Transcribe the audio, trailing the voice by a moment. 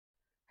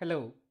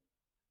Hello,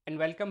 and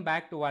welcome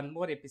back to one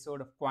more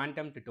episode of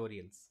Quantum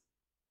Tutorials.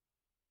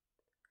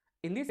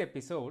 In this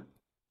episode,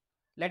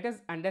 let us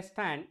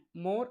understand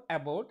more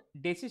about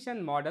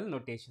decision model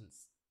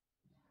notations.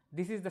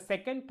 This is the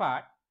second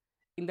part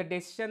in the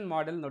decision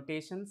model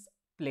notations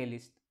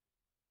playlist.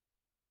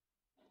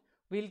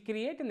 We'll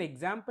create an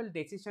example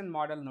decision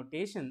model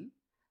notation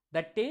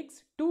that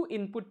takes two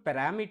input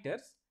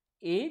parameters,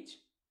 age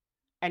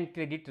and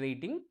credit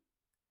rating,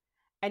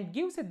 and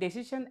gives a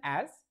decision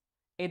as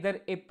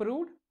either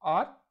approved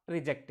or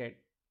rejected,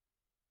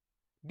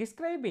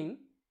 describing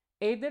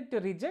either to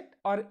reject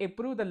or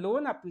approve the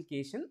loan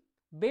application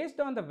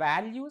based on the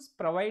values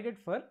provided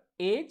for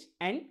age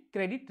and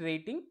credit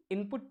rating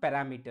input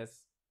parameters.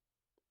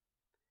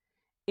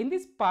 In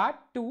this part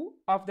 2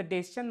 of the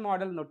decision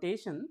model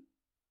notation,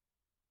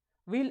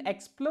 we will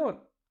explore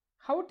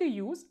how to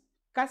use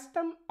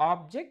custom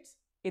objects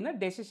in a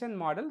decision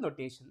model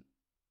notation.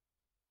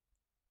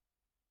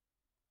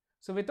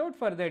 So without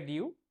further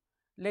ado,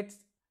 let's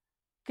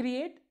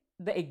create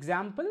the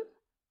example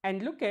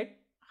and look at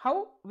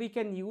how we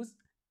can use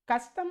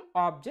custom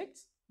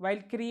objects while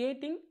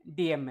creating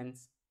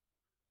DMNs.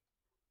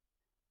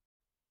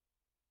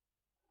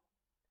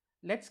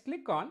 Let's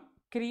click on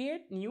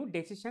Create New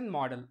Decision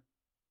Model.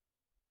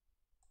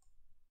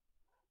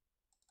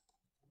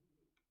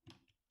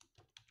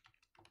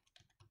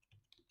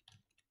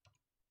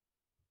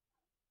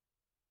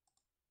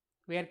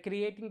 We are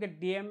creating the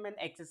DMN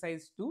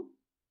exercise 2.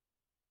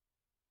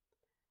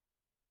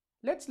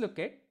 Let's look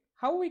at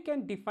how we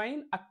can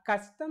define a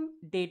custom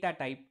data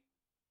type.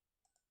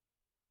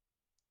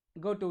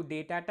 Go to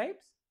Data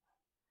Types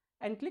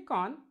and click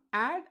on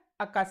Add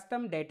a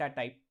Custom Data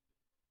Type.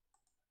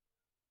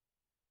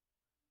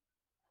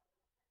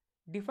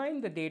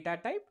 Define the data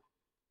type.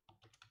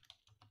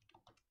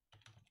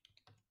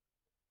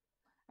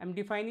 I am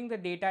defining the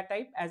data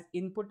type as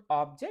input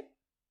object,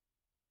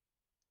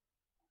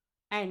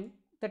 and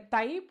the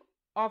type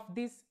of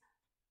this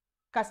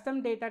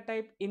custom data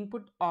type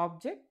input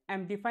object, I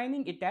am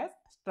defining it as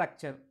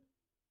structure.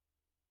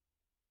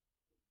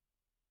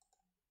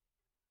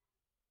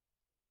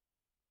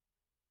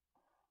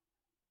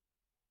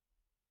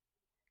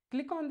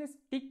 Click on this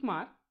tick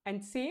mark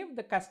and save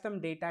the custom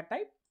data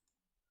type.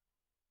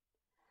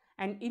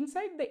 And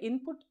inside the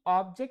input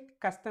object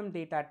custom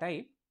data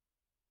type,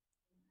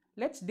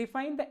 let's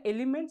define the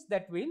elements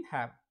that we'll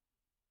have.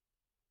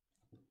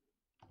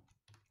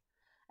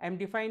 I am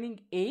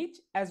defining age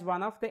as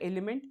one of the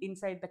element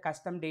inside the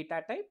custom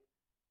data type,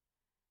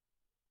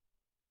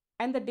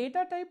 and the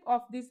data type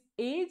of this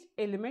age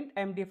element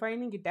I am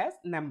defining it as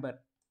number.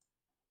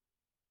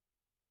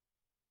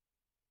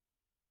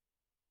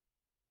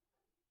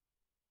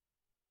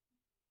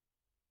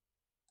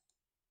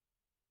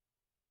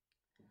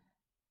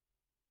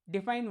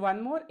 Define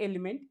one more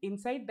element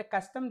inside the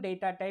custom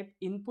data type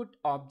input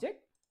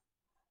object,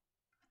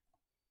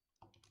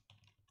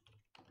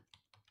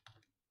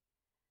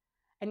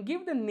 and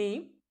give the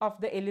name of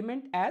the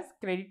element as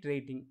credit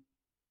rating.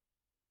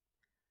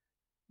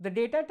 The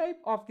data type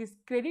of this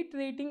credit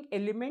rating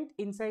element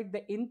inside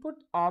the input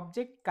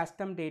object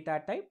custom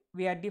data type,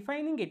 we are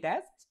defining it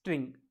as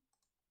string.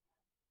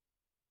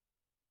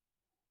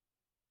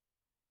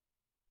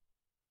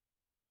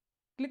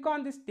 Click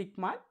on this tick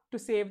mark to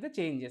save the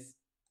changes.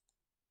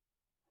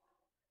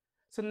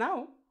 So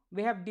now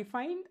we have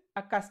defined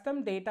a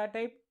custom data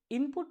type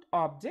input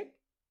object,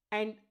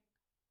 and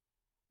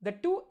the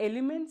two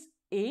elements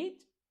age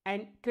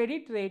and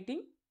credit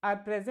rating are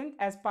present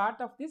as part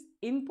of this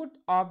input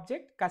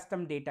object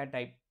custom data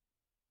type.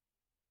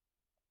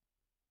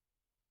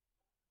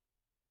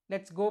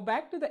 Let's go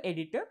back to the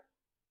editor,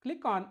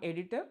 click on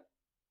editor,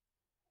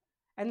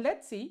 and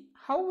let's see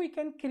how we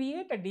can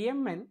create a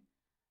DMN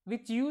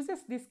which uses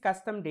this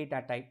custom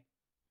data type.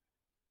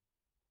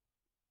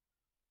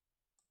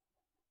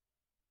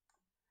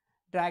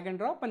 Drag and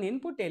drop an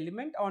input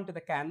element onto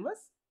the canvas.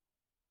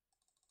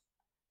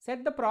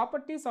 Set the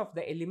properties of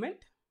the element.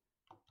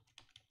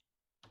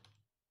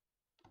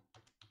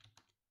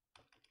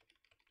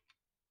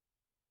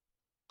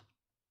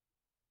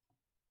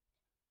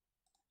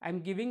 I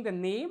am giving the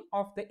name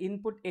of the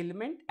input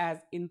element as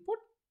input.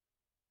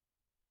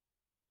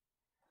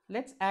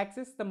 Let's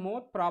access the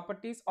more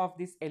properties of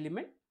this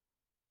element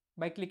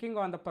by clicking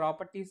on the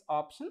properties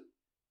option.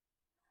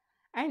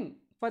 And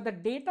for the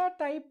data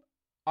type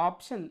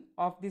option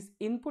of this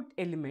input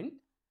element,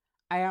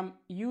 I am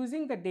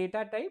using the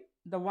data type,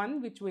 the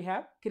one which we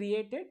have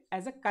created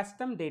as a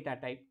custom data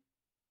type.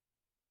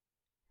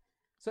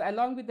 So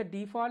along with the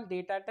default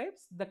data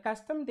types, the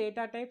custom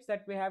data types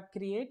that we have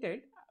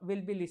created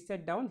will be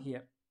listed down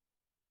here.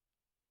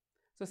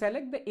 So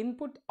select the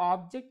input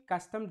object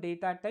custom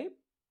data type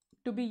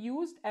to be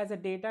used as a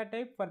data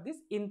type for this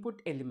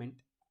input element.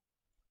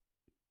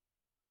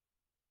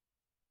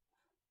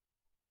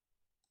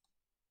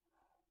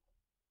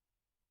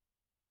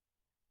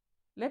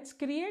 Let's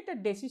create a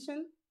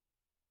decision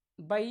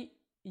by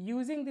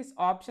using this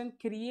option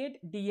create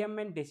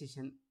DMN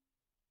decision.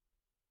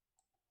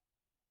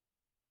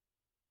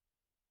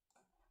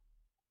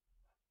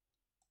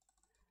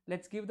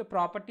 Let's give the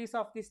properties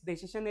of this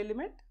decision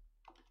element.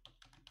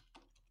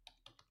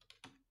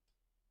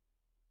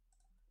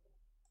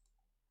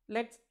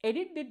 Let's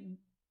edit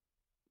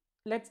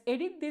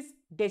this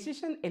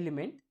decision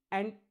element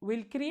and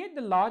we'll create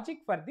the logic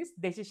for this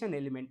decision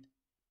element.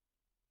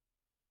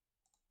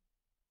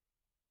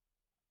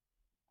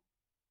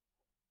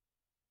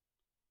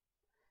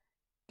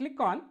 Click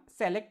on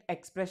select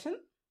expression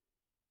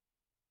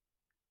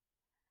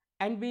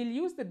and we'll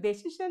use the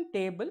decision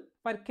table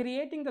for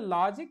creating the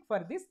logic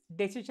for this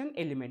decision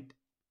element.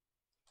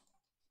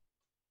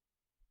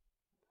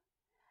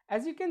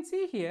 As you can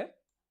see here,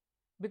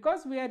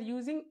 because we are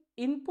using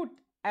input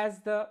as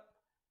the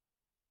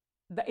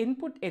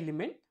input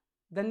element,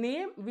 the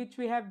name which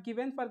we have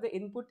given for the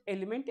input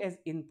element as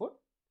input,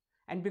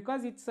 and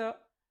because it's a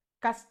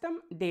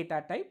custom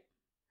data type,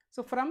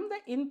 so from the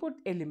input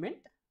element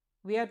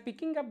we are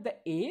picking up the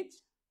age,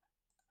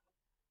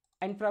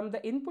 and from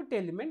the input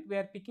element we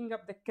are picking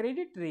up the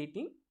credit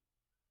rating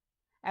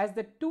as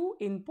the two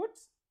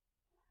inputs,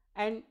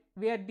 and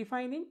we are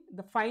defining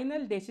the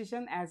final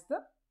decision as the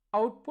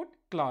output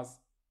clause.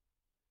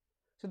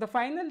 So the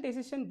final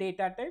decision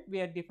data type we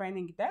are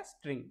defining it as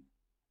string,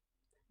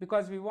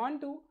 because we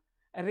want to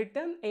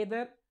return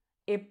either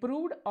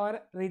approved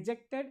or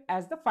rejected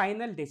as the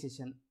final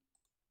decision,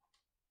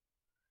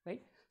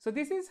 right? So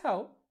this is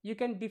how you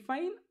can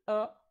define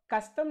a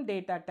custom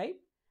data type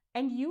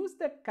and use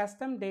that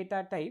custom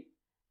data type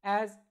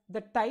as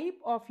the type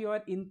of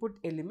your input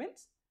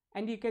elements,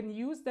 and you can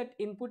use that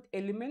input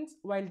elements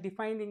while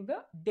defining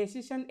the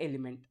decision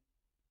element.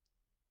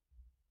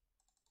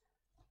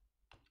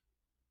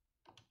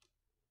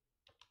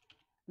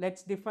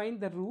 Let's define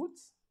the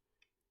rules.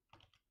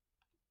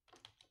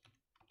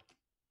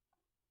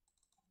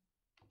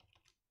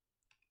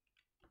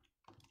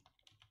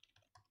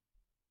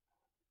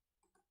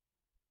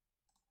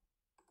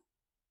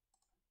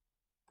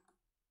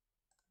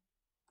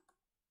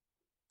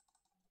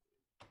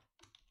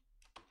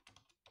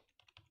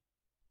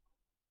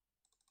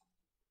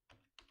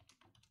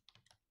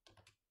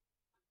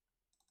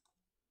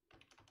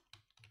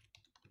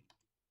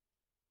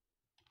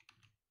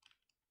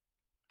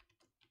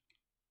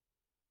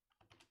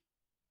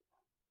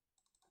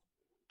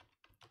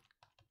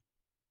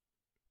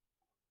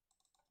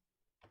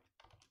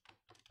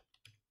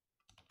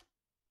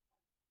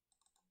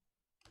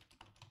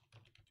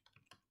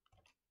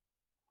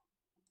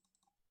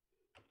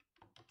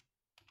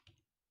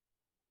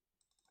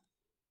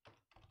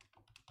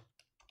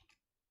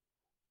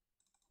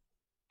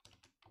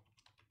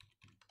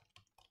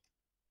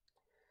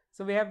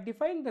 So we have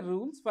defined the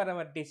rules for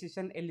our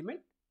decision element.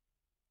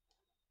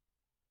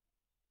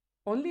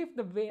 Only if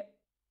the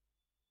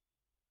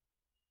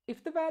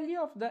value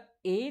of the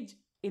age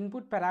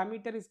input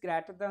parameter is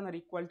greater than or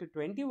equal to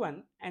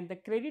 21 and the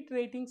credit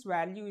ratings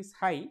value is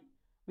high,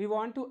 we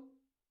want to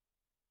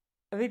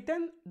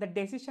return the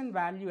decision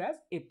value as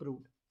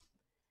approved.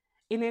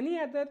 In any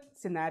other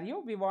scenario,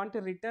 we want to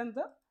return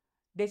the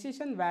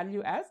decision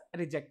value as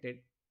rejected.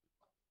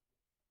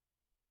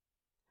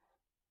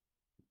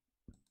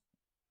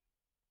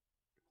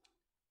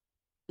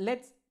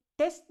 Let's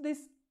test this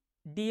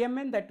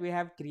DMN that we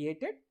have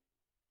created.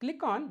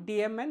 Click on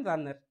DMN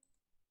runner.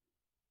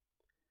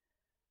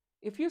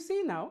 If you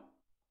see now,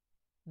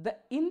 the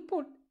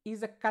input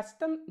is a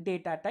custom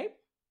data type.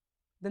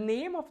 The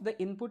name of the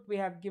input we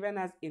have given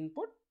as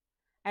input,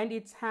 and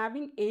it's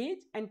having age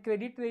and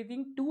credit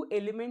rating two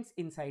elements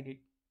inside it.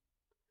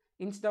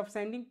 Instead of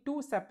sending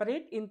two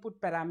separate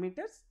input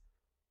parameters,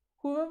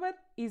 whoever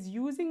is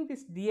using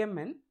this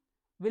DMN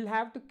will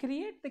have to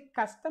create the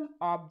custom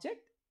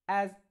object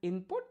as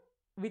input,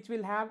 which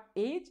will have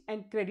age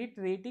and credit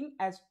rating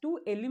as two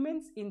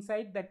elements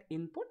inside that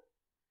input,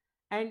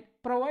 and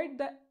provide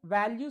the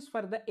values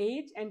for the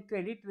age and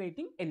credit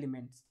rating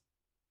elements.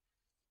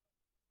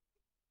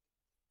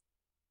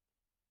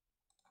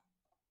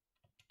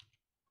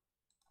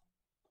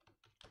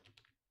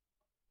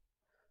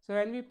 So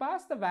when we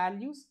pass the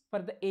values for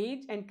the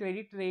age and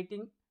credit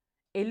rating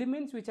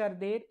elements which are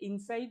there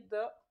inside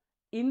the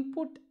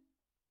input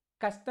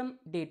custom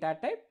data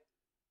type,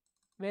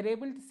 we're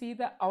able to see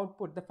the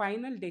output, the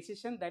final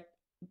decision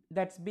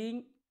that's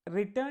being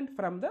returned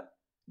from the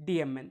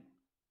DMN.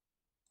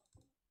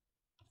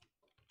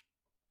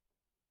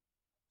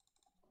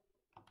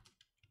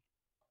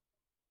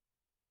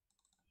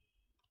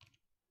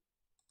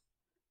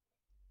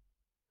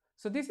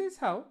 So this is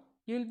how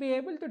you'll be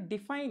able to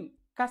define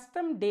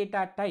custom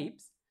data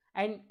types,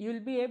 and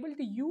you'll be able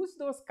to use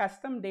those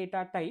custom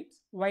data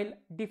types while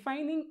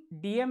defining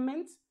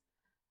DMNs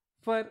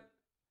for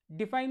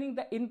defining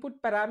the input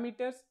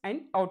parameters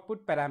and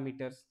output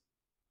parameters.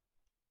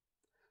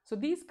 So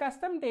these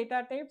custom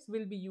data types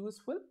will be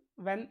useful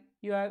when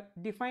you are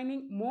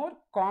defining more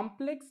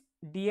complex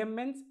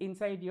DMNs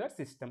inside your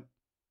system.